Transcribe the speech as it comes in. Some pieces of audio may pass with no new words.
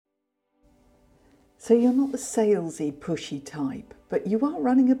So you're not the salesy, pushy type, but you are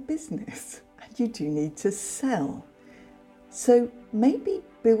running a business and you do need to sell. So maybe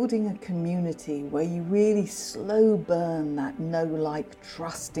building a community where you really slow burn that know, like,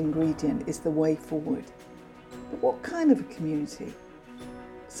 trust ingredient is the way forward. But what kind of a community?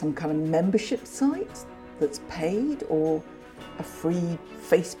 Some kind of membership site that's paid, or a free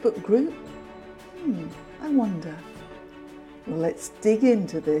Facebook group? I wonder. Well, let's dig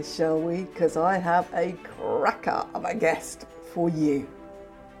into this, shall we? Because I have a cracker of a guest for you.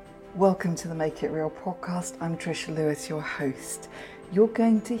 Welcome to the Make It Real podcast. I'm Trisha Lewis, your host. You're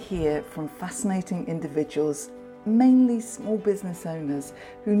going to hear from fascinating individuals, mainly small business owners,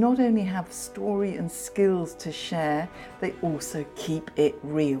 who not only have story and skills to share, they also keep it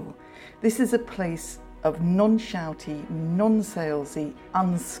real. This is a place of non-shouty, non-salesy,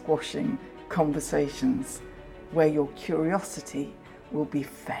 unsquashing conversations where your curiosity will be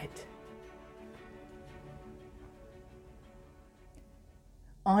fed.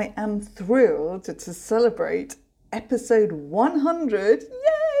 I am thrilled to celebrate episode 100,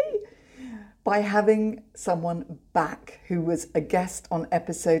 yay, by having someone back who was a guest on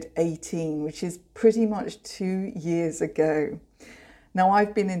episode 18, which is pretty much 2 years ago. Now,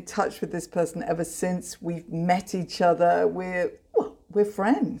 I've been in touch with this person ever since. We've met each other. We're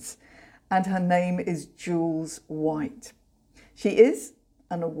friends. And her name is Jules White. She is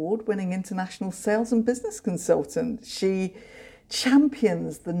an award-winning international sales and business consultant. She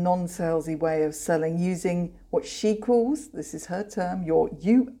champions the non-salesy way of selling using what she calls, this is her term, your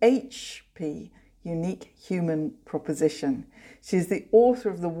UHP, unique human proposition. She's the author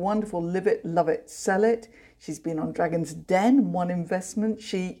of the wonderful Live It, Love It, Sell It. She's been on Dragon's Den and One Investment.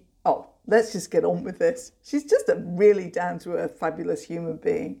 Let's just get on with this. She's just a really down-to-earth, fabulous human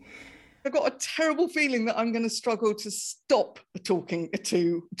being. I've got a terrible feeling that I'm going to struggle to stop talking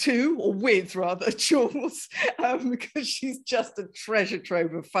to Jules, because she's just a treasure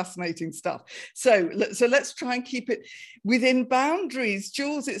trove of fascinating stuff. So let's try and keep it within boundaries.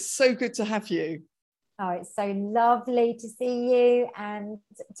 Jules, it's so good to have you. Oh, it's so lovely to see you and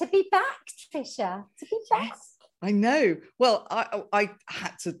to be back, Trisha, to be back. Yes. I know. Well, I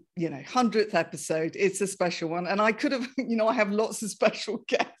had to, 100th episode. It's a special one. And I could have, I have lots of special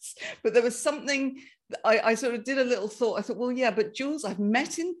guests, but there was something, I sort of did a little thought. I thought, well, yeah, but Jules, I've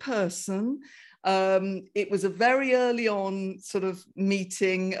met in person. It was a very early on sort of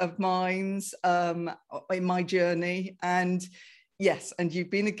meeting of minds in my journey. And yes, and you've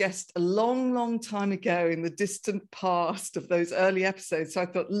been a guest a long, long time ago in the distant past of those early episodes. So I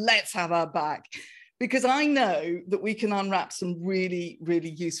thought, let's have her back, because I know that we can unwrap some really,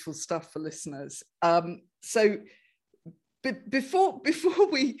 really useful stuff for listeners. So before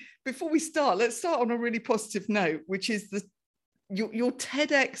we start, let's start on a really positive note, which is your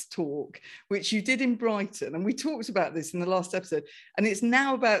TEDx talk, which you did in Brighton. And we talked about this in the last episode. And it's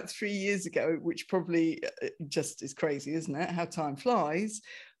now about 3 years ago, which probably just is crazy, isn't it? How time flies.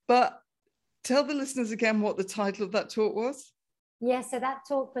 But tell the listeners again what the title of that talk was. Yeah, so that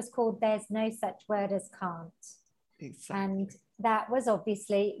talk was called There's No Such Word as Can't. Exactly. And that was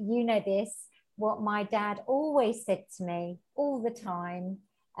obviously, this, what my dad always said to me all the time.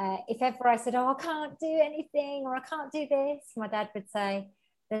 If ever I said, I can't do anything, or I can't do this, my dad would say,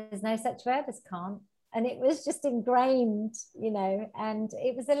 there's no such word as can't. And it was just ingrained, and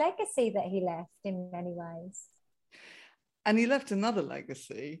it was a legacy that he left in many ways. And he left another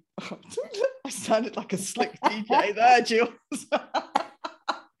legacy. I sounded like a slick DJ there, Jules.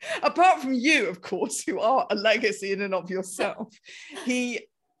 Apart from you, of course, who are a legacy in and of yourself.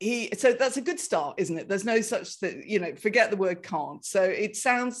 So that's a good start, isn't it? There's no such thing, forget the word can't. So it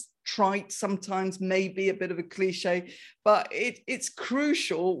sounds trite sometimes, maybe a bit of a cliche, but it's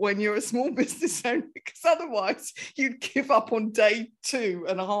crucial when you're a small business owner, because otherwise you'd give up on day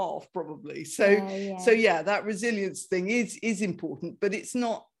 2.5 probably. So that resilience thing is important, but it's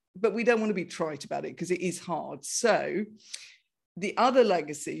not, but we don't want to be trite about it because it is hard. So the other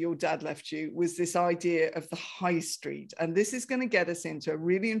legacy your dad left you was this idea of the high street. And this is going to get us into a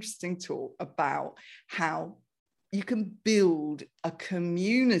really interesting talk about how you can build a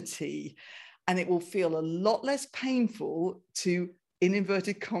community, and it will feel a lot less painful to, in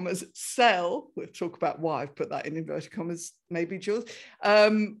inverted commas, sell. We'll talk about why I've put that in inverted commas, maybe, Jules,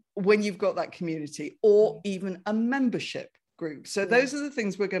 when you've got that community, or even a membership group. So those are the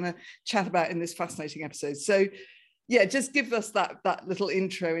things we're going to chat about in this fascinating episode. So yeah, just give us that little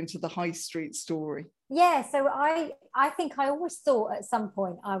intro into the high street story. Yeah, so I think I always thought at some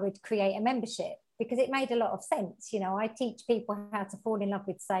point I would create a membership, because it made a lot of sense. I teach people how to fall in love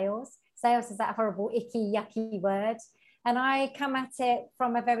with sales. Sales is that horrible, icky, yucky word. And I come at it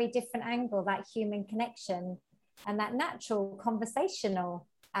from a very different angle, that human connection and that natural conversational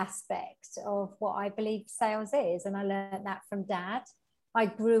aspect of what I believe sales is. And I learned that from Dad. I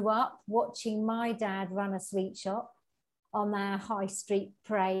grew up watching my dad run a sweet shop on their high street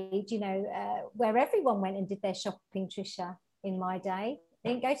parade, where everyone went and did their shopping, Trisha, in my day.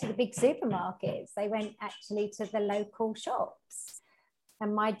 They didn't go to the big supermarkets. They went actually to the local shops.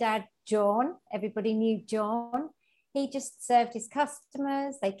 And my dad, John, everybody knew John. He just served his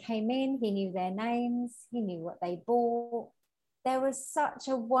customers. They came in, he knew their names, he knew what they bought. There was such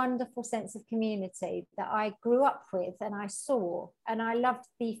a wonderful sense of community that I grew up with and I saw, and I loved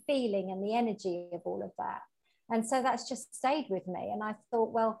the feeling and the energy of all of that. And so that's just stayed with me. And I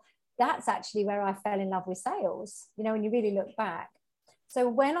thought, well, that's actually where I fell in love with sales, when you really look back. So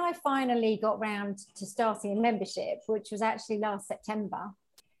when I finally got round to starting a membership, which was actually last September,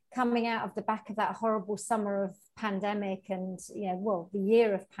 coming out of the back of that horrible summer of pandemic and, the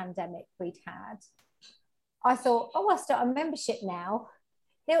year of pandemic we'd had, I thought, I'll start a membership now.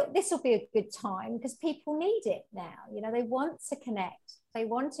 This will be a good time because people need it now. They want to connect. They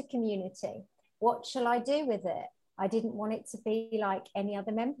want a community. What shall I do with it? I didn't want it to be like any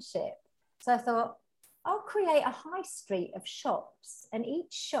other membership. So I thought, I'll create a high street of shops, and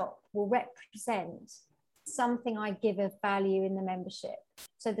each shop will represent something I give of value in the membership.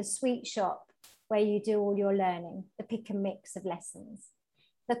 So the sweet shop, where you do all your learning, the pick and mix of lessons.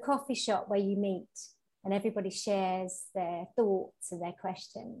 The coffee shop, where you meet and everybody shares their thoughts and their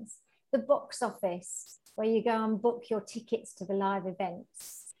questions. The box office, where you go and book your tickets to the live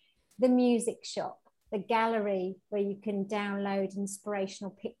events. The music shop, the gallery, where you can download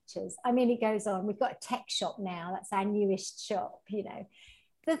inspirational pictures. I mean, it goes on. We've got a tech shop now. That's our newest shop,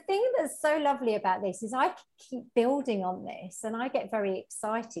 The thing that's so lovely about this is I keep building on this, and I get very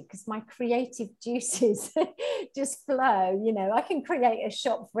excited because my creative juices just flow. I can create a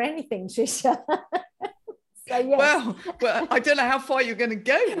shop for anything, Trisha. So, yes. Well, I don't know how far you're going to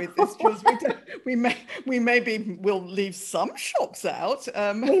go with this, because we maybe will leave some shops out.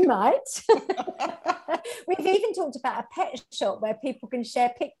 We might. We've even talked about a pet shop where people can share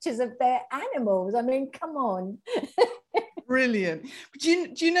pictures of their animals. I mean, come on. Brilliant. But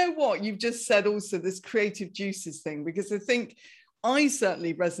do you know what you've just said also, this creative juices thing? Because I think I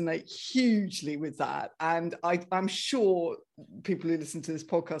certainly resonate hugely with that. And I'm sure people who listen to this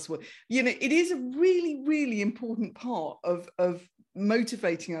podcast will, it is a really, really important part of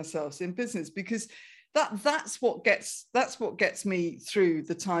motivating ourselves in business, because that's what gets me through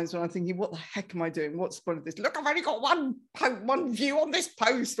the times when I'm thinking, what the heck am I doing? What's the point of this? Look, I've only got one view on this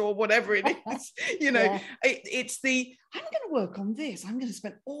post, or whatever it is. Yeah. It's I'm going to work on this. I'm going to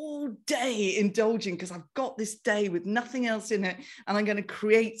spend all day indulging because I've got this day with nothing else in it, and I'm going to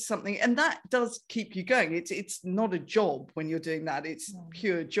create something. And that does keep you going. It's not a job when you're doing that. It's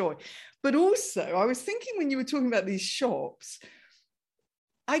pure joy. But also, I was thinking when you were talking about these shops,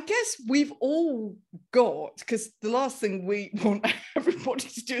 I guess we've all got, because the last thing we want everybody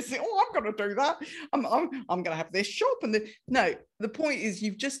to do is say, oh, I'm going to do that. I'm going to have this shop. No, the point is,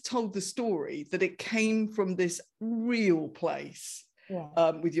 you've just told the story that it came from this real place,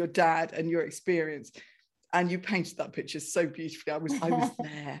 with your dad and your experience. And you painted that picture so beautifully. I was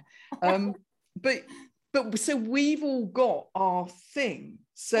there. But so we've all got our thing.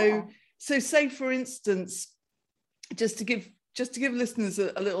 So say, for instance, just to give listeners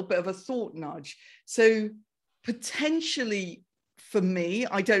a little bit of a thought nudge. So potentially for me,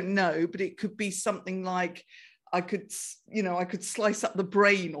 I don't know, but it could be something like I could slice up the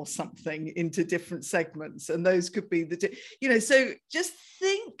brain or something into different segments, and those could be so just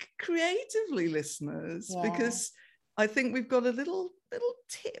think creatively, listeners, because I think we've got a little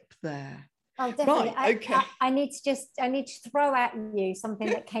tip there. Oh, definitely. Right, okay. I need to throw at you something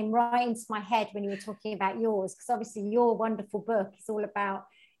that came right into my head when you were talking about yours, because obviously your wonderful book is all about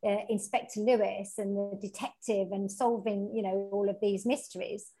Inspector Lewis and the detective and solving, all of these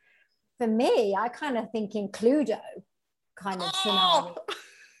mysteries. For me, I kind of think in Cluedo kind of scenario.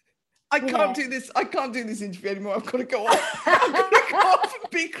 I can't do this. I can't do this interview anymore. I've got to go off. I'm going to go off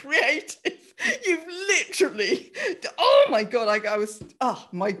and be creative. You've literally, oh my God,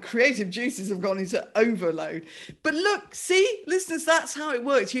 my creative juices have gone into overload. But look, see, listeners, that's how it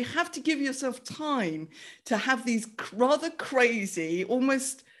works. You have to give yourself time to have these rather crazy,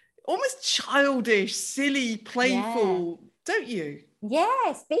 almost childish, silly, playful, don't you?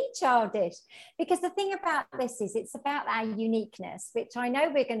 Yes, be childish. Because the thing about this is it's about our uniqueness, which I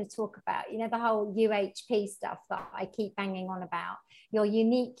know we're going to talk about, the whole UHP stuff that I keep banging on about, your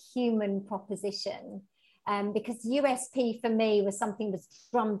unique human proposition. Because USP for me was something that's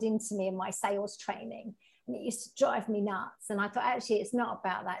drummed into me in my sales training. And it used to drive me nuts. And I thought, actually, it's not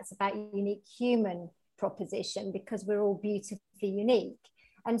about that. It's about unique human proposition, because we're all beautifully unique.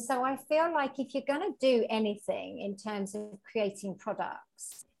 And so I feel like if you're going to do anything in terms of creating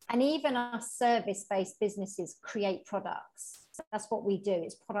products, and even us service-based businesses create products, that's what we do,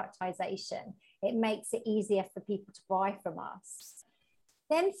 it's productization. It makes it easier for people to buy from us.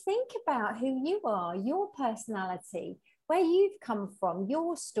 Then think about who you are, your personality, where you've come from,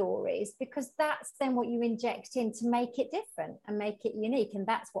 your stories, because that's then what you inject in to make it different and make it unique. And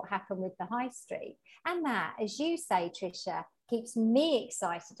that's what happened with the high street. And that, as you say, Trisha, keeps me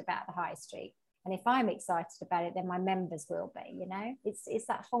excited about the high street. And if I'm excited about it, then my members will be, you know, it's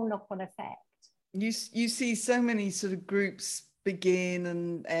that whole knock-on effect. You see so many sort of groups begin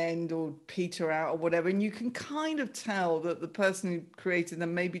and end or peter out or whatever, and you can kind of tell that the person who created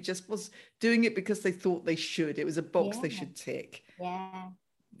them maybe just was doing it because they thought they should. It was a box they should tick.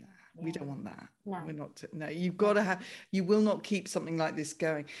 We don't want that. No, we're not. No, you've got to have. You will not keep something like this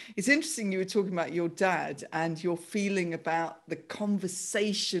going. It's interesting. You were talking about your dad and your feeling about the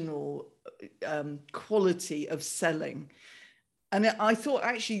conversational quality of selling, and I thought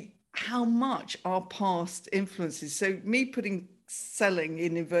actually how much our past influences. So me putting selling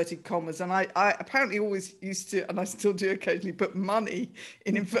in inverted commas, and I apparently always used to, and I still do occasionally, put money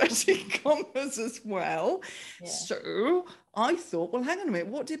in inverted commas as well. So I thought, well, hang on a minute,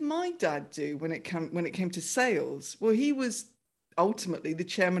 what did my dad do when it came to sales? Well, he was ultimately the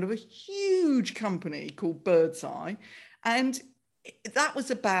chairman of a huge company called Birdseye, and that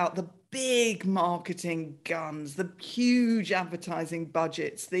was about the big marketing guns, the huge advertising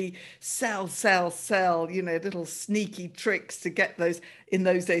budgets, the sell, you know, little sneaky tricks to get those, in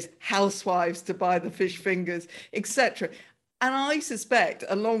those days, housewives to buy the fish fingers, etc. And I suspect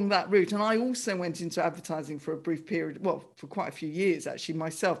along that route, and I also went into advertising for a brief period, well, for quite a few years actually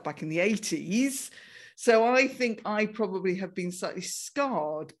myself, back in the 80s. So I think I probably have been slightly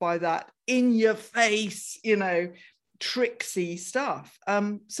scarred by that in your face, you know, tricksy stuff.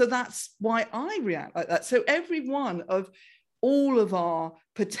 So that's why I react like that. So every one of all of our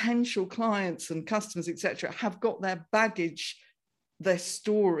potential clients and customers, etc., have got their baggage, their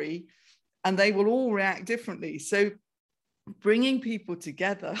story, and they will all react differently. So bringing people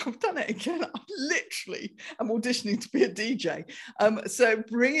together, I've done it again, I'm auditioning to be a DJ. So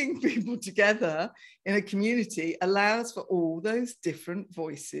bringing people together in a community allows for all those different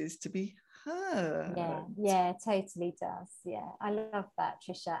voices to be heard. Yeah, totally does. Yeah, I love that,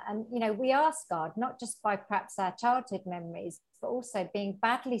 Trisha. And you know, we are scarred not just by perhaps our childhood memories, but also being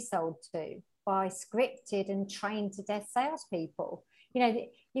badly sold to by scripted and trained to death salespeople. You know,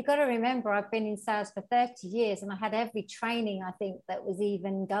 you've got to remember, I've been in sales for 30 years and I had every training I think that was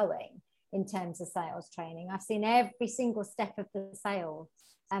even going in terms of sales training. I've seen every single step of the sales,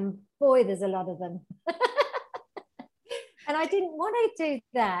 and boy, there's a lot of them. And I didn't want to do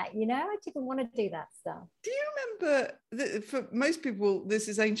that, you know, I didn't want to do that stuff. Do you remember, for most people, this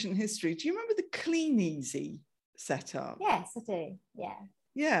is ancient history. Do you remember the Clean Easy setup? Yes, I do. Yeah.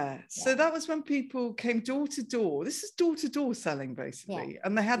 Yeah. So that was when people came door to door. This is door to door selling, basically.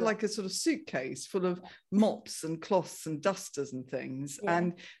 And they had like a sort of suitcase full of mops and cloths and dusters and things.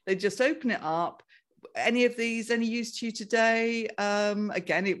 And they just open it up. Any of these any use to you today?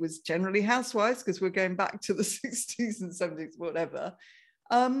 Again, it was generally housewives, because we're going back to the 60s and 70s, whatever.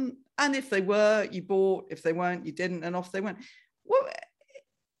 And if they were, you bought. If they weren't, you didn't, and off they went. Well,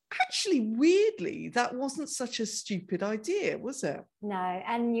 actually, weirdly, that wasn't such a stupid idea, was it? No.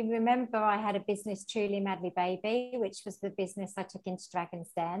 And you remember I had a business, Truly Madly Baby, which was the business I took into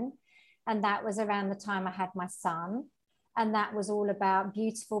Dragon's Den. And that was around the time I had my son. And that was all about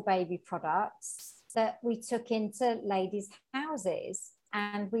beautiful baby products that we took into ladies' houses,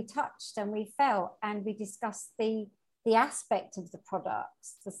 and we touched and we felt and we discussed the aspect of the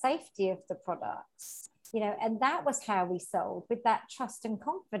products, the safety of the products, you know, and that was how we sold, with that trust and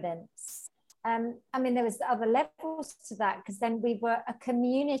confidence. I mean, there was other levels to that, because then we were a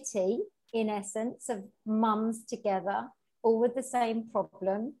community, in essence, of mums together, all with the same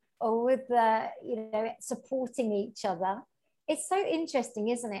problem, all with you know, supporting each other. It's so interesting,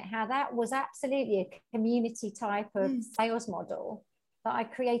 isn't it, how that was absolutely a community type of sales model that I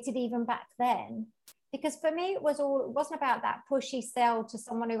created even back then. Because for me, it wasn't about that pushy sell to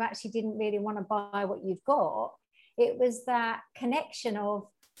someone who actually didn't really want to buy what you've got. It was that connection of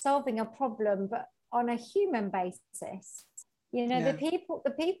solving a problem, but on a human basis. You know, the people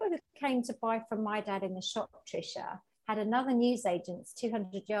who came to buy from my dad in the shop, Trisha, had another newsagent's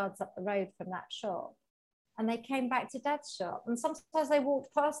 200 yards up the road from that shop. And they came back to Dad's shop. And sometimes they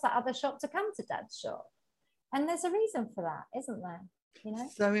walked past that other shop to come to Dad's shop. And there's a reason for that, isn't there? You know?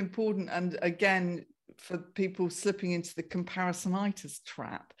 So important. And again, for people slipping into the comparisonitis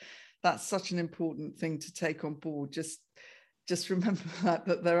trap. That's such an important thing to take on board. Just remember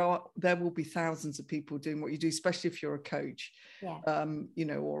that there will be thousands of people doing what you do, especially if you're a coach, you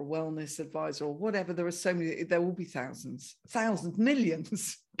know, or a wellness advisor or whatever. There are so many, there will be thousands,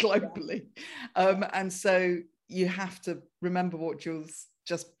 millions globally. And so you have to remember what Jules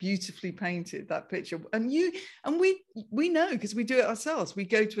just beautifully painted, that picture. And we know, because we do it ourselves. We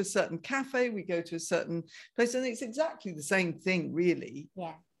go to a certain cafe, we go to a certain place, and it's exactly the same thing, really.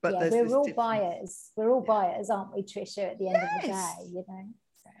 Yeah. But we're all buyers. We're all buyers, aren't we, Trisha, at the end of the day, you know?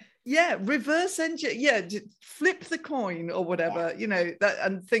 So. Yeah, reverse engineer, flip the coin or whatever, you know, that,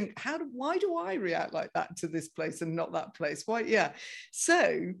 and think, why do I react like that to this place and not that place? Why? Yeah.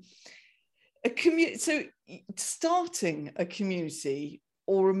 So starting a community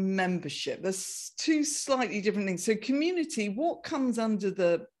or a membership, there's two slightly different things. So community, what comes under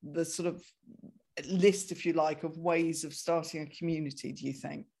the sort of list, if you like, of ways of starting a community, do you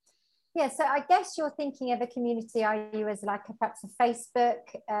think? Yeah, so I guess you're thinking of a community, are you, as like perhaps a Facebook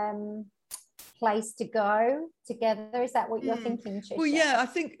place to go together? Is that what you're thinking, Trisha? Well, yeah, I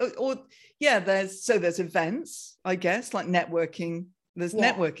think, there's events, I guess, like networking. There's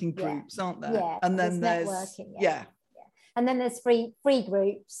networking groups, aren't there? Yeah, and then there's networking, and then there's free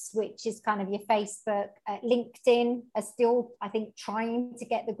groups, which is kind of your Facebook. LinkedIn are still, I think, trying to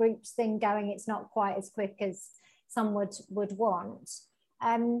get the groups thing going. It's not quite as quick as some would want.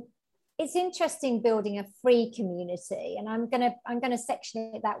 It's interesting building a free community, and I'm gonna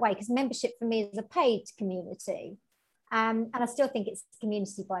section it that way, because membership for me is a paid community, and I still think it's a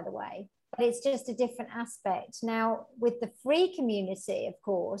community, by the way, but it's just a different aspect. Now, with the free community, of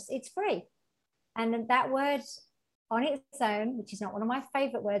course, it's free, and that word on its own, which is not one of my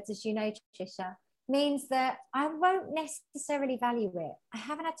favorite words, as you know, Trisha, means that I won't necessarily value it. I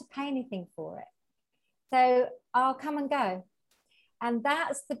haven't had to pay anything for it. So I'll come and go. And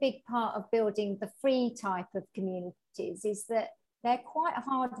that's the big part of building the free type of communities, is that they're quite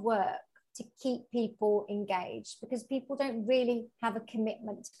hard work to keep people engaged, because people don't really have a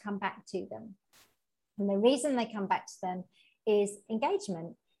commitment to come back to them. And the reason they come back to them is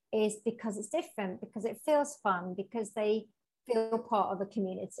engagement. Is because it's different, because it feels fun, because they feel part of a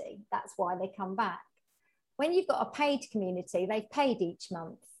community. That's why they come back. When you've got a paid community, they've paid each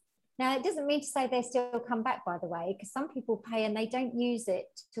month. Now, it doesn't mean to say they still come back, by the way, because some people pay and they don't use it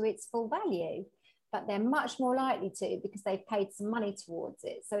to its full value, but they're much more likely to, because they've paid some money towards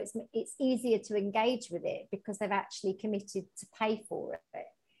it. So it's easier to engage with it because they've actually committed to pay for it.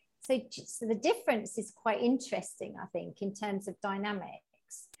 So the difference is quite interesting, I think, in terms of dynamic.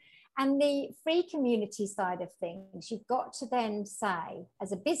 And the free community side of things, you've got to then say,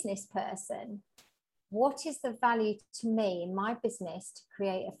 as a business person, what is the value to me in my business to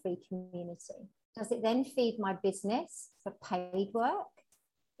create a free community? Does it then feed my business for paid work?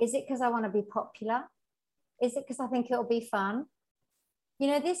 Is it because I want to be popular? Is it because I think it'll be fun? You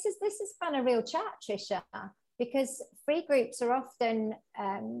know, this is kind of real chat, Trisha, because free groups are often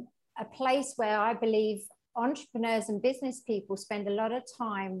a place where I believe entrepreneurs and business people spend a lot of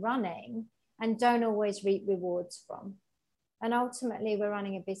time running and don't always reap rewards from. And ultimately, we're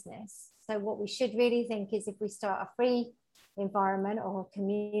running a business. So what we should really think is, if we start a free environment or a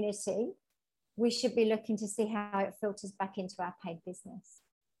community, we should be looking to see how it filters back into our paid business.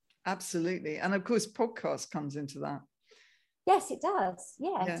 Absolutely. And of course, podcast comes into that. Yes, it does.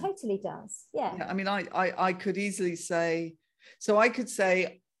 Yeah, it totally does. Yeah. I mean, I could easily say, so I could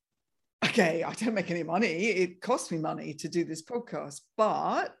say, okay, I don't make any money. It costs me money to do this podcast.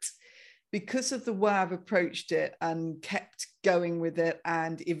 But because of the way I've approached it and kept going with it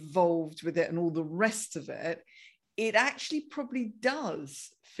and evolved with it and all the rest of it, it actually probably does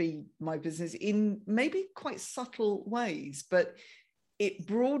feed my business in maybe quite subtle ways, but it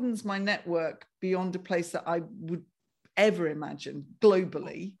broadens my network beyond a place that I would ever imagine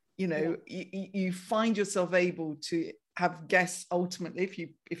globally. You know, you find yourself able to have guests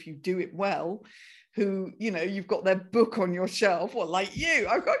ultimately, if you do it well, who, you know, you've got their book on your shelf, or like you,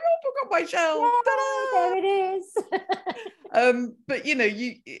 I've got your book on my shelf. Yay, there it is. But you know,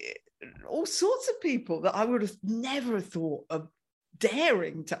 all sorts of people that I would have never thought of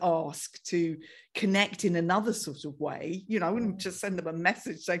daring to ask to connect in another sort of way. You know, I wouldn't just send them a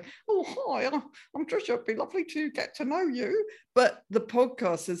message saying, oh, hi, I'm Trisha, it'd be lovely to get to know you. But the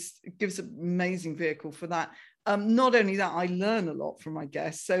podcast gives an amazing vehicle for that. Not only that, I learn a lot from my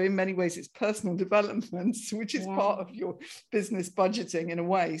guests. So in many ways, it's personal development, which is part of your business budgeting in a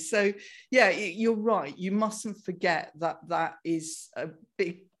way. So yeah, you're right. You mustn't forget that is a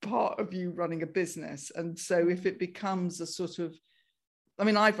big part of you running a business. And so if it becomes a sort of I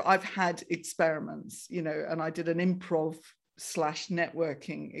mean, I've had experiments, you know, and I did an improv slash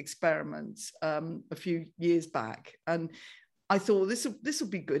networking experiment a few years back, and I thought this will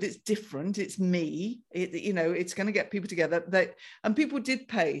be good. It's different. It's me. You know, it's going to get people together. And people did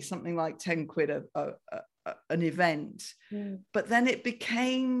pay something like 10 quid an event, but then it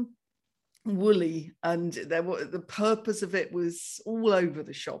became woolly, and the purpose of it was all over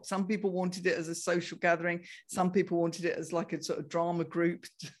the shop. Some people wanted it as a social gathering. Some people wanted it as like a sort of drama group.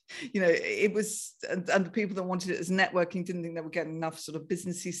 You know, it was, and the people that wanted it as networking didn't think they were getting enough sort of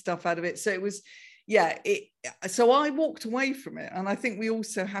businessy stuff out of it. So it was, yeah, so I walked away from it, and I think we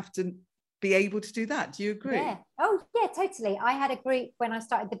also have to be able to do that. Do you agree? Yeah. Oh, yeah, totally. I had a group when I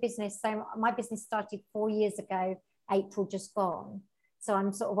started the business. So my business started 4 years ago, April just gone. So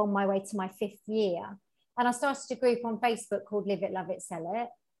I'm sort of on my way to my 5th year. And I started a group on Facebook called Live It, Love It, Sell It.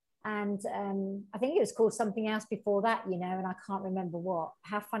 And I think it was called something else before that, you know, and I can't remember what.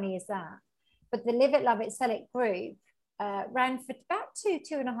 How funny is that? But the Live It, Love It, Sell It group ran for about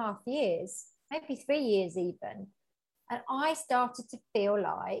 2.5 years, maybe 3 years even. And I started to feel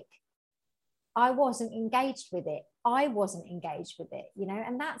like I wasn't engaged with it. You know,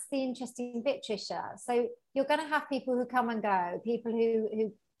 and that's the interesting bit, Trisha. So you're going to have people who come and go, people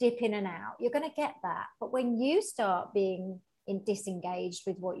who dip in and out. You're going to get that. But when you start being disengaged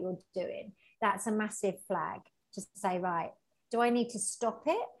with what you're doing, that's a massive flag to say, right, do I need to stop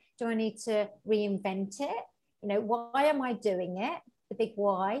it? Do I need to reinvent it? You know, why am I doing it? The big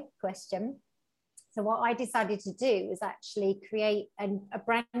why question. So what I decided to do was actually create a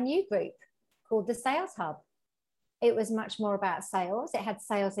brand new group called the Sales Hub. It was much more about sales. It had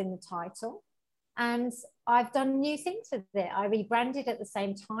sales in the title. And I've done new things with it. I rebranded at the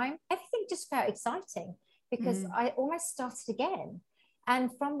same time. Everything just felt exciting because I almost started again.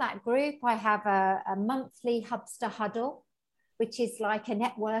 And from that group, I have a monthly Hubster Huddle, which is like a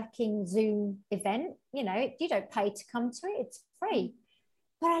networking Zoom event. You know, you don't pay to come to it. It's free.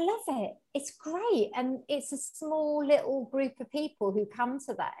 But I love it. It's great. And it's a small little group of people who come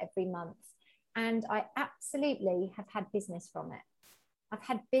to that every month. And I absolutely have had business from it. I've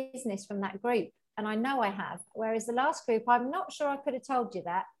had business from that group, and I know I have. Whereas the last group, I'm not sure I could have told you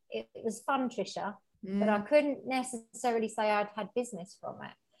that. It was fun, Trisha, but I couldn't necessarily say I'd had business from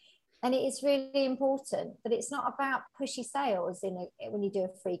it. And it is really important that it's not about pushy sales when you do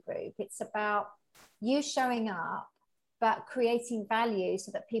a free group. It's about you showing up, but creating value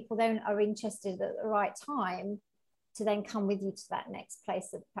so that people then are interested at the right time to then come with you to that next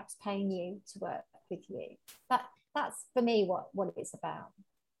place of perhaps paying you to work with you. That's for me what it's about.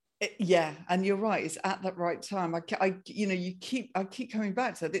 Yeah, and you're right. It's at that right time. I keep coming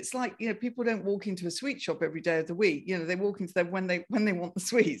back to that. It's like, you know, people don't walk into a sweet shop every day of the week. You know, they walk into there when they want the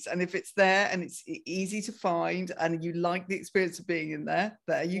sweets, and if it's there and it's easy to find, and you like the experience of being in there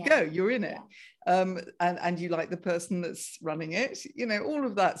you go. You're in it. And you like the person that's running it. You know, all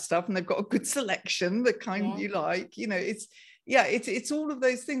of that stuff, and they've got a good selection, the kind you like. You know, it's all of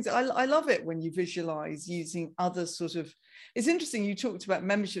those things. I love it when you visualize using other sort of. It's interesting you talked about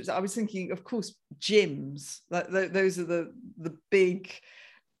memberships. I was thinking, of course, gyms. Those are the big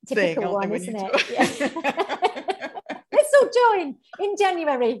typical thing, one, isn't it? Yeah. Let's all join in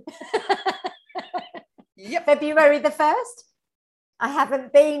January. Yep. February the 1st. I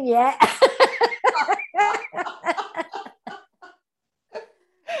haven't been yet.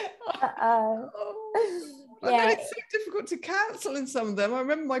 I know it's so difficult to cancel in some of them. I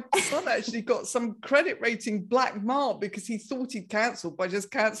remember my son actually got some credit rating black mark because he thought he'd cancelled by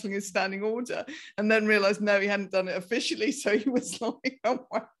just cancelling his standing order, and then realised no, he hadn't done it officially. So he was like, "Oh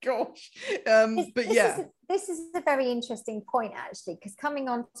my gosh!" This is a very interesting point actually, because coming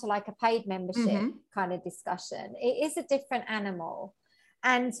on to like a paid membership kind of discussion, it is a different animal,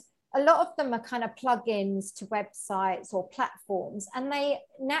 and a lot of them are kind of plugins to websites or platforms, and they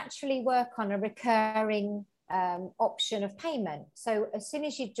naturally work on a recurring option of payment. So as soon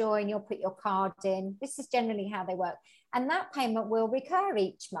as you join, you'll put your card in. This is generally how they work. And that payment will recur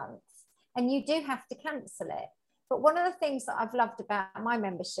each month, and you do have to cancel it. But one of the things that I've loved about my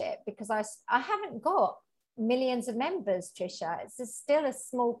membership, because I haven't got millions of members, Trisha, it's still a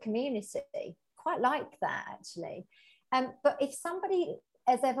small community. Quite like that, actually. But if somebody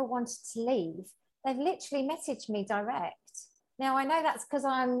has ever wanted to leave, they've literally messaged me direct. Now, I know that's because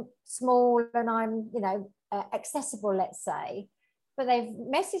I'm small and I'm, you know, accessible, let's say, but they've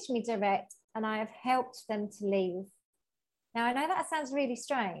messaged me direct and I have helped them to leave. Now, I know that sounds really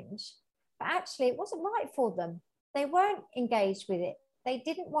strange, but actually it wasn't right for them. They weren't engaged with it. They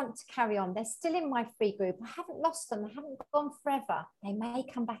didn't want to carry on. They're still in my free group. I haven't lost them. They haven't gone forever. They may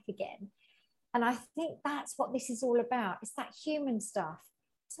come back again. And I think that's what this is all about. It's that human stuff.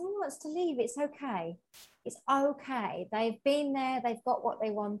 someone wants to leave, it's okay. It's okay. They've been there, they've got what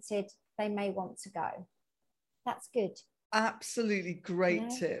they wanted, they may want to go. That's good. Absolutely great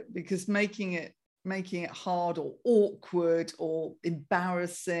tip, because making it hard or awkward or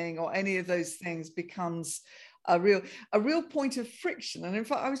embarrassing or any of those things becomes a real point of friction. And in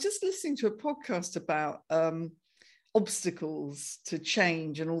fact, I was just listening to a podcast about obstacles to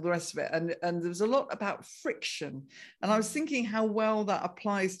change and all the rest of it, and there's a lot about friction, and I was thinking how well that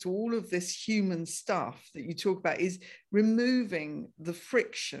applies to all of this human stuff that you talk about, is removing the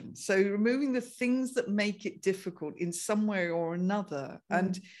friction, so removing the things that make it difficult in some way or another.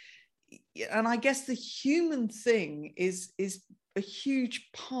 And I guess the human thing is a huge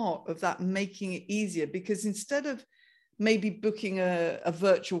part of that, making it easier, because instead of maybe booking a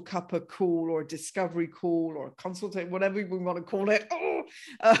virtual cuppa call or a discovery call or a consultation, whatever we want to call it,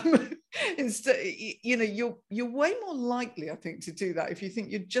 instead, you know, you're way more likely, I think, to do that if you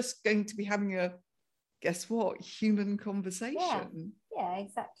think you're just going to be having a, guess what, human conversation. Yeah,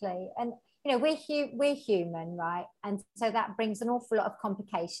 exactly. And you know, we're human, right? And so that brings an awful lot of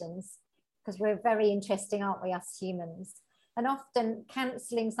complications, because we're very interesting, aren't we, us humans? And often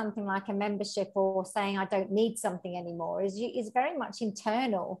cancelling something like a membership or saying I don't need something anymore is very much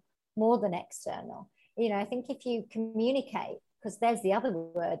internal more than external. You know, I think if you communicate, because there's the other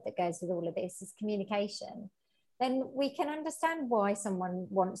word that goes with all of this, is communication, then we can understand why someone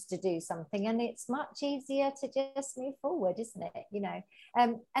wants to do something, and it's much easier to just move forward, isn't it? You know,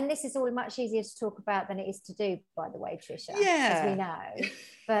 and this is all much easier to talk about than it is to do, by the way, Trisha, as we know.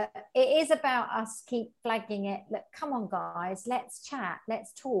 But it is about us keep flagging it. Look, come on, guys, let's chat,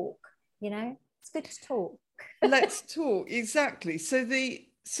 let's talk. You know, it's good to talk. Let's talk, exactly. So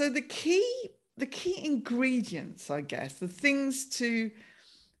the key ingredients, I guess, the things to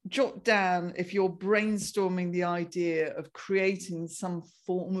jot down if you're brainstorming the idea of creating some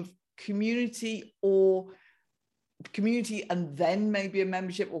form of community, or community and then maybe a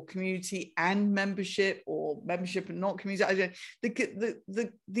membership, or community and membership, or membership and not community. I don't know,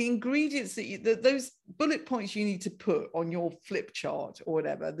 the ingredients that those bullet points you need to put on your flip chart or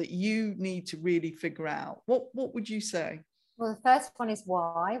whatever, that you need to really figure out. What would you say? Well, the first one is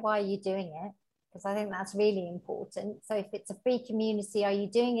why are you doing it? Because I think that's really important. So if it's a free community, are you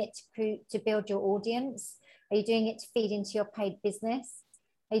doing it to build your audience? Are you doing it to feed into your paid business?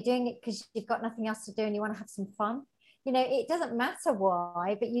 Are you doing it because you've got nothing else to do and you want to have some fun? You know, it doesn't matter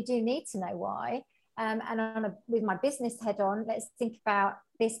why, but you do need to know why. And with my business head on, let's think about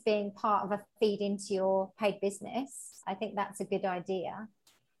this being part of a feed into your paid business. I think that's a good idea.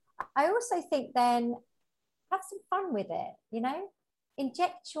 I also think then have some fun with it, you know?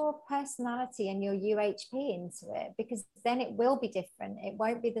 Inject your personality and your UHP into it, because then it will be different. It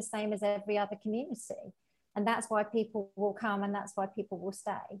won't be the same as every other community. And that's why people will come, and that's why people will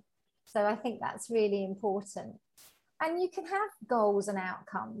stay. So I think that's really important. And you can have goals and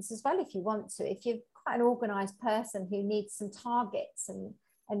outcomes as well if you want to. If you're quite an organized person who needs some targets and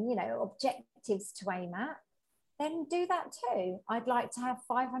you know, objectives to aim at, then do that too. I'd like to have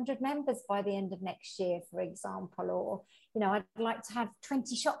 500 members by the end of next year, for example, or, you know, I'd like to have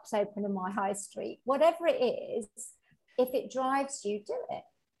 20 shops open in my high street. Whatever it is, if it drives you, do it.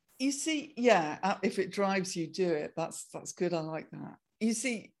 You see, yeah, if it drives you, do it. That's good. I like that. You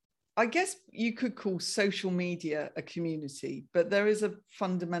see, I guess you could call social media a community, but there is a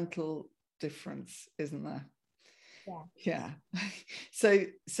fundamental difference, isn't there? Yeah. So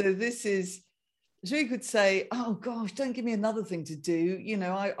this is, so you could say, oh gosh, don't give me another thing to do. You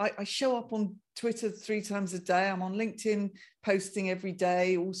know, I show up on Twitter 3 times a day. I'm on LinkedIn posting every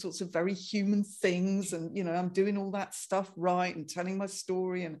day, all sorts of very human things. And, you know, I'm doing all that stuff right and telling my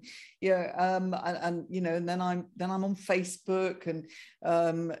story, and, and you know, and then I'm on Facebook, and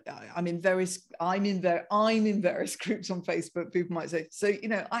I'm in various groups on Facebook, people might say. So, you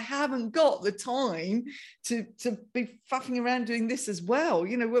know, I haven't got the time to be faffing around doing this as well.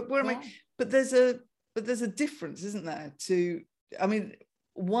 You know, where am I? But there's a difference, isn't there? I mean,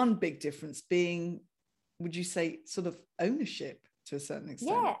 one big difference being, would you say, sort of ownership to a certain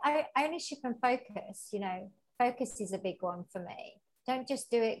extent? Yeah, ownership and focus. You know, focus is a big one for me. Don't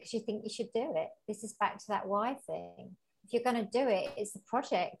just do it because you think you should do it. This is back to that why thing. If you're going to do it, it's a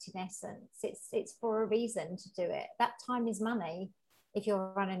project in essence. It's for a reason to do it. That time is money if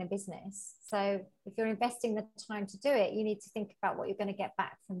you're running a business. So if you're investing the time to do it, you need to think about what you're going to get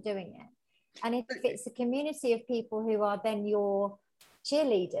back from doing it. And if it's a community of people who are then your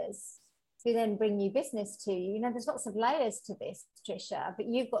cheerleaders, who then bring you business to you, you know, there's lots of layers to this, Trisha, but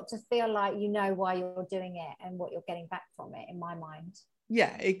you've got to feel like you know why you're doing it and what you're getting back from it, in my mind.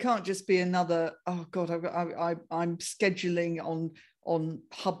 Yeah, it can't just be another, oh God, I'm scheduling on on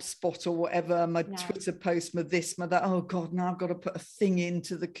HubSpot or whatever, my No. Twitter post, my this, my that. Oh God, now I've got to put a thing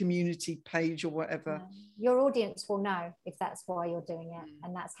into the community page or whatever. No. Your audience will know if that's why you're doing it,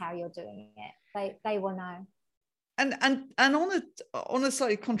 and that's how you're doing it. They will know. And on a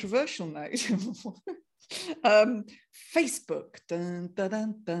slightly controversial note, Facebook. Dun, dun,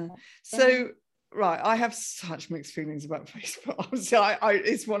 dun, dun. So right, I have such mixed feelings about Facebook. Obviously,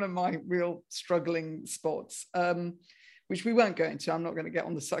 it's one of my real struggling spots, which we won't go into. I'm not going to get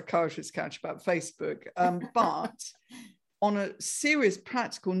on the psychiatrist's couch about Facebook. But on a serious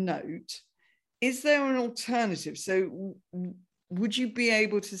practical note, is there an alternative? So would you be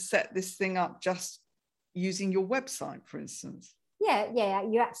able to set this thing up just using your website, for instance? Yeah,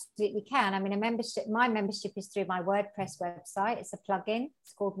 you absolutely can. I mean, my membership is through my WordPress website. It's a plugin.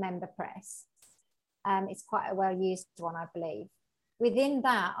 It's called MemberPress. It's quite a well-used one, I believe. Within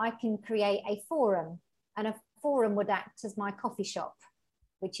that, I can create a forum, and a forum would act as my coffee shop,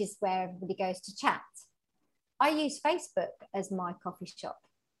 which is where everybody goes to chat. I use Facebook as my coffee shop.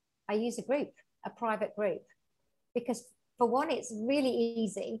 I use a private group, because for one, it's really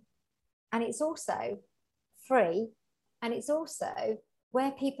easy, and it's also free, and it's also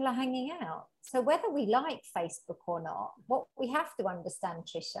where people are hanging out. So whether we like Facebook or not, what we have to understand,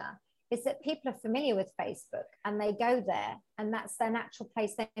 Trisha, is that people are familiar with Facebook and they go there, and that's their natural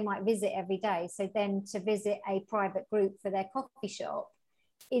place they might visit every day. So then to visit a private group for their coffee shop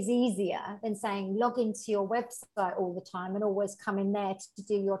is easier than saying log into your website all the time and always come in there to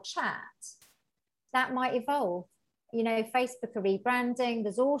do your chat. That might evolve. You know, Facebook are rebranding.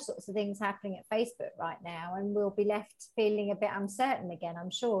 There's all sorts of things happening at Facebook right now, and we'll be left feeling a bit uncertain again,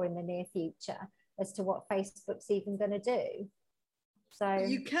 I'm sure, in the near future as to what Facebook's even going to do. So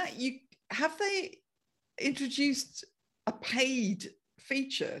have they introduced a paid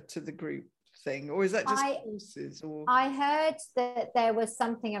feature to the group thing, or is that just courses? Or I heard that there was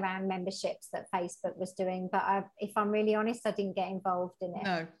something around memberships that Facebook was doing, but if I'm really honest, I didn't get involved in it.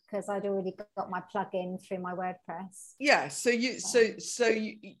 No, because I'd already got my plugin through my WordPress. Yeah. So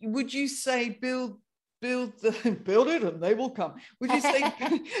would you say build it and they will come? Would you say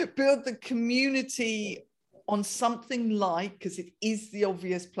build the community on something like, because it is the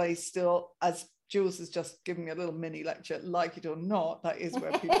obvious place still, as Jules has just given me a little mini lecture, like it or not, that is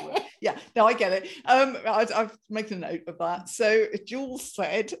where people are. Yeah, no, I get it. I've made a note of that. So Jules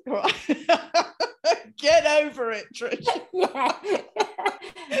said, right, get over it, Trish. Yeah.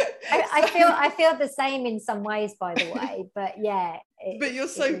 I feel the same in some ways, by the way, but yeah. But you're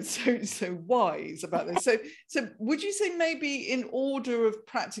so wise about this. So would you say maybe in order of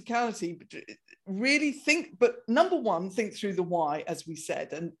practicality, really think, but number one, think through the why, as we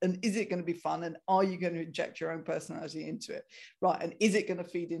said, and is it going to be fun, and are you going to inject your own personality into it, right? And is it going to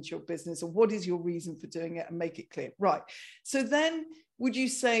feed into your business, or what is your reason for doing it, and make it clear, right? So then would you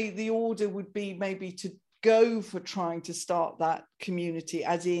say the order would be maybe to go for trying to start that community,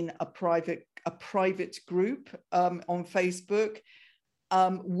 as in a private group on Facebook,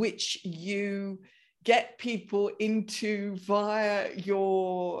 which you get people into via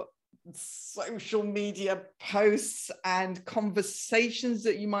your social media posts and conversations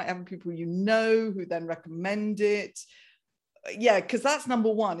that you might have with people you know, who then recommend it. Yeah, because that's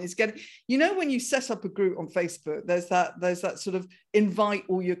number one, is getting, you know, when you set up a group on Facebook, there's that sort of invite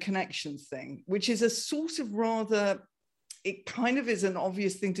all your connections thing, which is a sort of rather, it kind of is an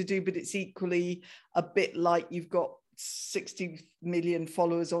obvious thing to do, but it's equally a bit like you've got 60 million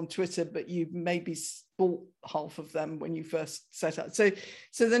followers on Twitter, but you maybe bought half of them when you first set up. So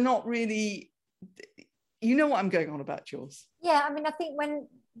they're not really, you know what I'm going on about, Jules? Yeah, I mean, I think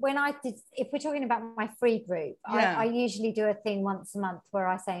when I did, if we're talking about my free group, yeah. I usually do a thing once a month where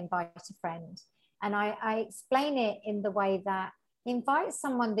I say invite a friend, and I explain it in the way that invite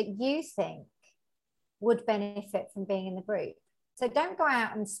someone that you think would benefit from being in the group. So don't go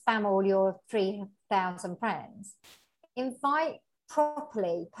out and spam all your 3,000 friends. Invite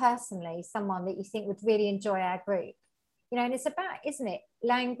properly, personally, someone that you think would really enjoy our group. You know, and it's about, isn't it,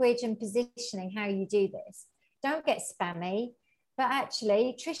 language and positioning, how you do this. Don't get spammy, but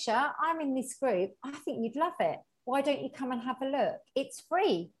actually, Trisha, I'm in this group. I think you'd love it. Why don't you come and have a look? It's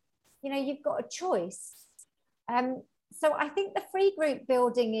free. You know, you've got a choice. So I think the free group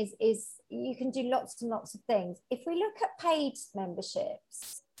building is you can do lots and lots of things. If we look at paid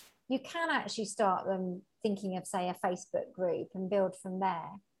memberships, you can actually start them thinking of, say, a Facebook group and build from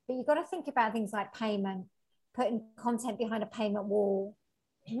there. But you've got to think about things like payment, putting content behind a payment wall,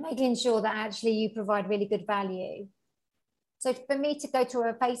 making sure that actually you provide really good value. So for me to go to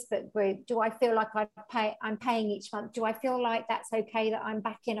a Facebook group, do I feel like I'm paying each month? Do I feel like that's okay that I'm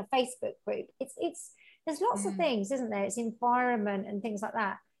back in a Facebook group? It's There's lots of things, isn't there? It's environment and things like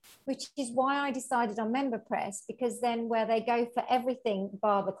that, which is why I decided on MemberPress, because then where they go for everything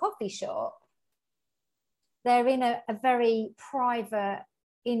bar the coffee shop, they're in a very private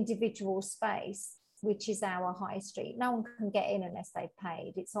individual space, which is our high street. No one can get in unless they've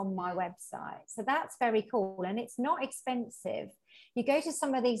paid. It's on my website. So that's very cool. And it's not expensive. You go to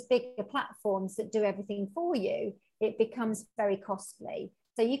some of these bigger platforms that do everything for you, it becomes very costly.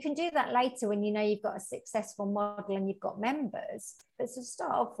 So you can do that later when you know you've got a successful model and you've got members. But to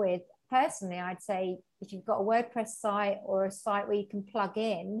start off with, personally, I'd say if you've got a WordPress site or a site where you can plug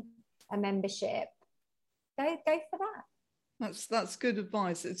in a membership, go for that. That's good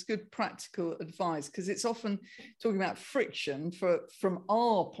advice. It's good practical advice, because it's often talking about friction from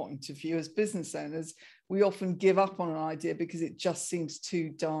our point of view as business owners. We often give up on an idea because it just seems too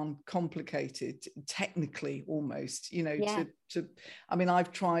darn complicated, technically almost, you know. Yeah. I mean,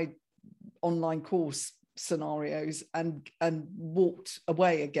 I've tried online course scenarios and walked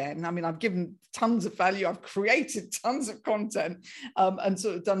away again. I mean, I've given tons of value, I've created tons of content, and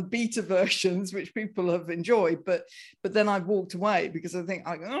sort of done beta versions which people have enjoyed, but then I've walked away because I think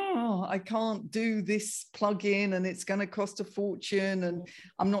I can't do this plugin and it's going to cost a fortune and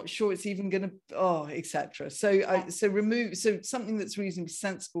I'm not sure it's even going to etc. So something that's reasonably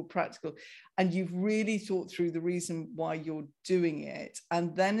sensible, practical, and you've really thought through the reason why you're doing it.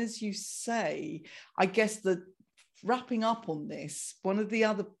 And then, as you say, I guess that wrapping up on this, one of the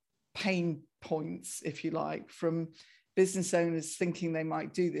other pain points, if you like, from business owners thinking they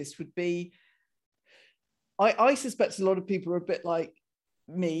might do this would be, I suspect a lot of people are a bit like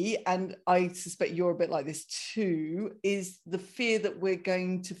me, and I suspect you're a bit like this too, is the fear that we're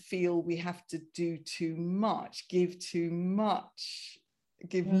going to feel we have to do too much, give too much,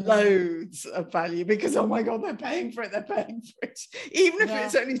 give loads of value, because oh my god, they're paying for it, even if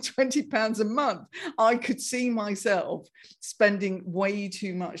it's only £20 a month. I could see myself spending way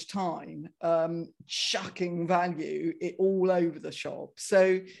too much time chucking value all over the shop.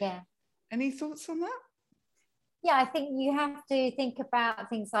 So any thoughts on that? I think you have to think about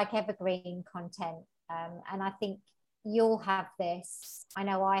things like evergreen content, and I think you'll have this, I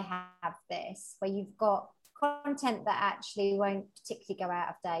know I have this, where you've got content that actually won't particularly go out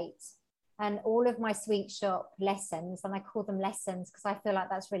of date. And all of my sweet shop lessons, and I call them lessons because I feel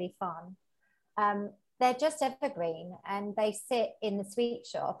like that's really fun, they're just evergreen and they sit in the sweet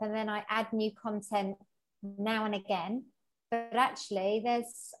shop, and then I add new content now and again. But actually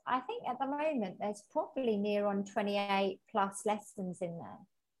I think at the moment there's probably near on 28 plus lessons in there.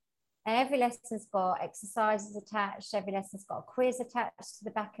 And every lesson's got exercises attached, every lesson's got a quiz attached to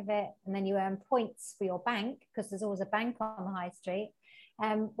the back of it, and then you earn points for your bank, because there's always a bank on the high street,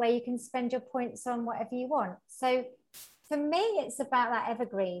 where you can spend your points on whatever you want. So for me, it's about that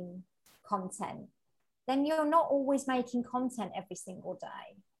evergreen content. Then you're not always making content every single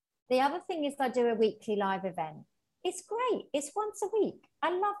day. The other thing is I do a weekly live event. It's great. It's once a week.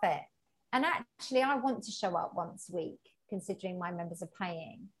 I love it. And actually, I want to show up once a week, considering my members are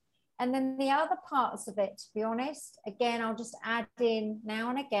paying. And then the other parts of it, to be honest, again, I'll just add in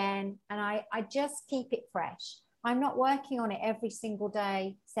now and again, and I just keep it fresh. I'm not working on it every single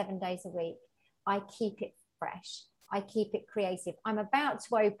day, 7 days a week. I keep it fresh. I keep it creative. I'm about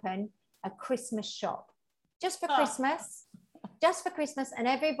to open a Christmas shop just for Christmas, and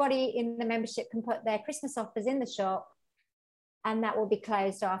everybody in the membership can put their Christmas offers in the shop, and that will be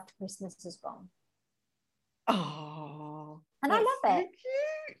closed after Christmas is gone. And I love it.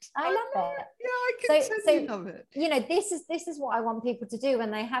 Cute. I love it. Yeah, I can totally love it. You know, this is what I want people to do when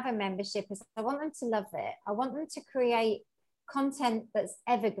they have a membership, is I want them to love it. I want them to create content that's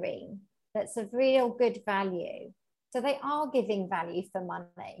evergreen, that's of real good value. So they are giving value for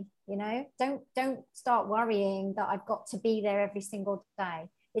money, you know. Don't start worrying that I've got to be there every single day.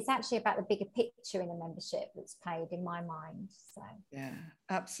 It's actually about the bigger picture in a membership that's paid, in my mind. So yeah,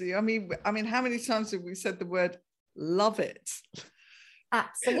 absolutely. I mean, how many times have we said the word love it?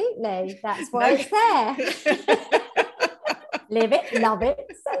 Absolutely. That's why it's there. Live it, love it,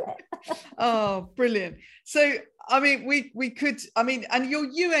 sell it. Oh, brilliant. So, I mean, we could, I mean, and your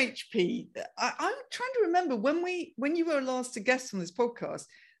UHP, I'm trying to remember when you were last a guest on this podcast,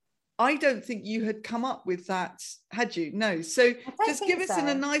 I don't think you had come up with that, had you? No. So just give us in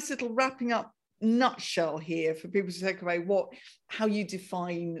a nice little wrapping up nutshell here for people to take away how you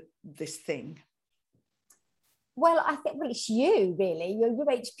define this thing. Well, I think it's you, really. Your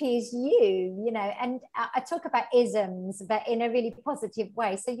UHP is you, you know, and I talk about isms, but in a really positive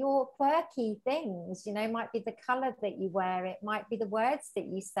way. So your quirky things, you know, might be the colour that you wear, it might be the words that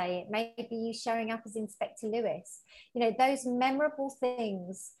you say, it may be you showing up as Inspector Lewis. You know, those memorable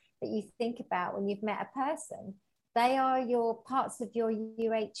things that you think about when you've met a person. They are your parts of your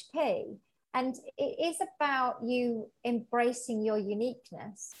UHP. And it is about you embracing your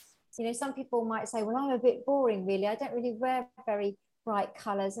uniqueness. You know, some people might say, well, I'm a bit boring, really. I don't really wear very bright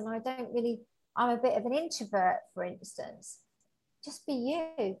colors, and I'm a bit of an introvert, for instance. Just be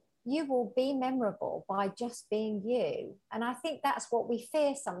you. You will be memorable by just being you. And I think that's what we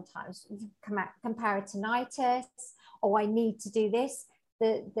fear sometimes. Comparisonitis, oh, I need to do this.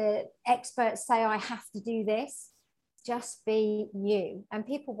 The experts say I have to do this. Just be you, and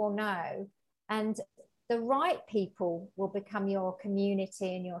people will know. And the right people will become your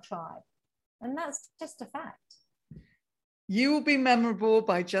community and your tribe. And that's just a fact. You will be memorable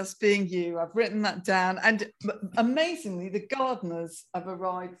by just being you. I've written that down. And amazingly, the gardeners have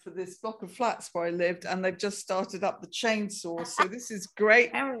arrived for this block of flats where I lived, and they've just started up the chainsaw. So this is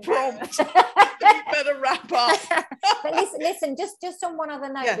great prompt. We better wrap up. But listen, just on one other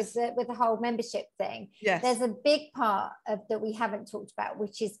note, yes, with the whole membership thing, yes, there's a big part of that we haven't talked about,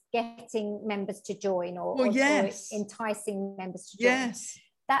 which is getting members to join or enticing members to join. Yes.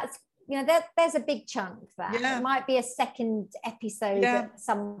 That's, you know, there's a big chunk there. Yeah. It might be a second episode at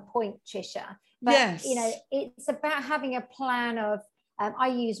some point, Trisha. But, yes, you know, it's about having a plan of, I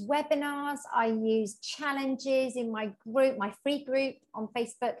use webinars, I use challenges in my group, my free group on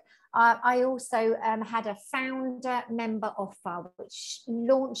Facebook. I also had a founder member offer, which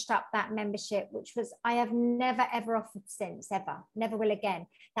launched up that membership, which was, I have never, ever offered since, ever, never will again.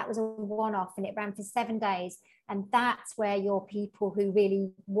 That was a one-off, and it ran for 7 days. And that's where your people who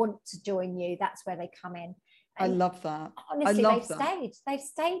really want to join you, that's where they come in. And I love that. Honestly, they've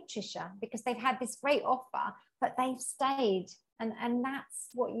stayed, Trisha, because they've had this great offer, but they've stayed. And that's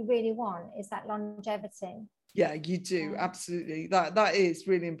what you really want, is that longevity. Yeah, you do. Absolutely. That is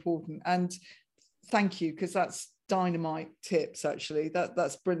really important. And thank you, because that's dynamite tips, actually.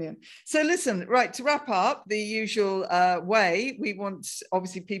 That's brilliant. So listen, right, to wrap up the usual way, we want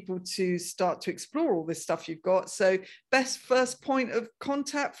obviously people to start to explore all this stuff you've got. So best first point of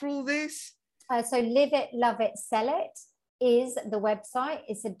contact for all this? So Live It, Love It, Sell It is the website.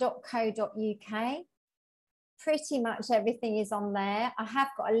 It's a .co.uk. Pretty much everything is on there. I have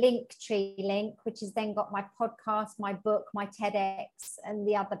got a Linktree link, which has then got my podcast, my book, my TEDx, and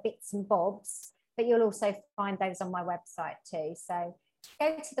the other bits and bobs. But you'll also find those on my website too. So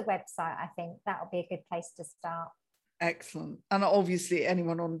go to the website. I think that'll be a good place to start. Excellent. And obviously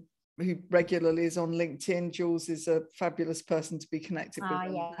anyone who regularly is on LinkedIn, Jules is a fabulous person to be connected with.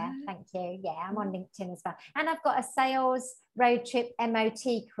 Oh yeah, thank you. Yeah, I'm on LinkedIn as well. And I've got a sales road trip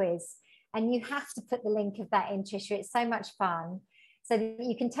MOT quiz. And you have to put the link of that in, Trisha. It's so much fun. So that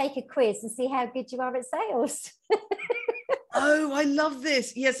you can take a quiz and see how good you are at sales. Oh, I love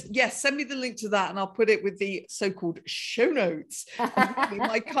this. Yes. Send me the link to that and I'll put it with the so-called show notes.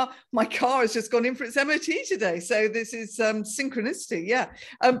 My car has just gone in for its MOT today. So this is synchronicity. Yeah.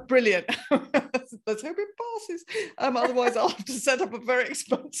 Brilliant. Let's hope it passes. Otherwise I'll have to set up a very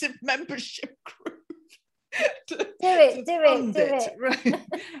expensive membership group. Do it. Right.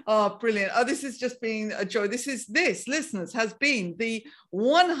 Oh, brilliant. Oh, this has just been a joy. This, listeners, has been the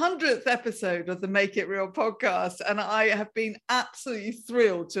 100th episode of the Make It Real podcast. And I have been absolutely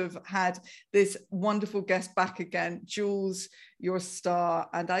thrilled to have had this wonderful guest back again. Jules, you're a star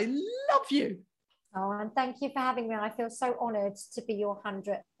and I love you. Oh, and thank you for having me. I feel so honoured to be your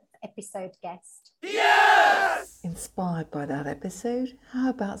 100th episode guest. Yes! Inspired by that episode, how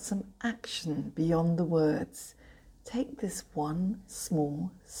about some action beyond the words? Take this one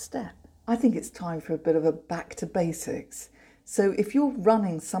small step. I think it's time for a bit of a back to basics. So if you're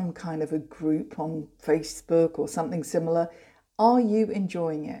running some kind of a group on Facebook or something similar, are you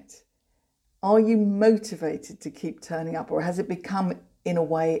enjoying it? Are you motivated to keep turning up, or has it become, in a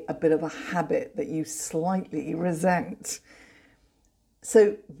way, a bit of a habit that you slightly resent?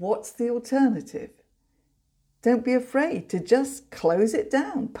 So what's the alternative? Don't be afraid to just close it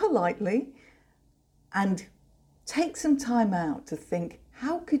down politely and take some time out to think,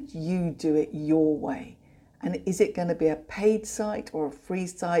 how could you do it your way? And is it going to be a paid site or a free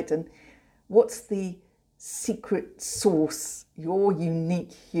site? And what's the secret sauce, your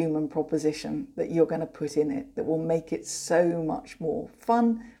unique human proposition that you're going to put in it that will make it so much more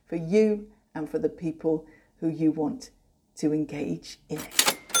fun for you and for the people who you want to engage in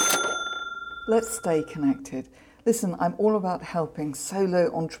it? Let's stay connected. Listen, I'm all about helping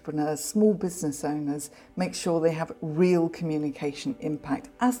solo entrepreneurs, small business owners, make sure they have real communication impact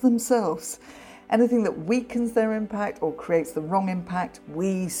as themselves. Anything that weakens their impact or creates the wrong impact,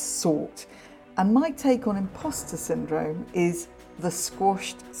 we sort. And my take on imposter syndrome is the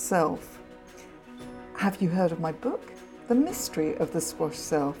squashed self. Have you heard of my book? The Mystery of the Squash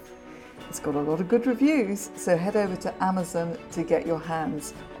Self. It's got a lot of good reviews, so head over to Amazon to get your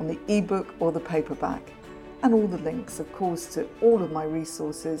hands on the ebook or the paperback. And all the links, of course, to all of my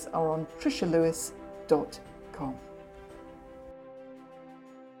resources are on trishalewis.com.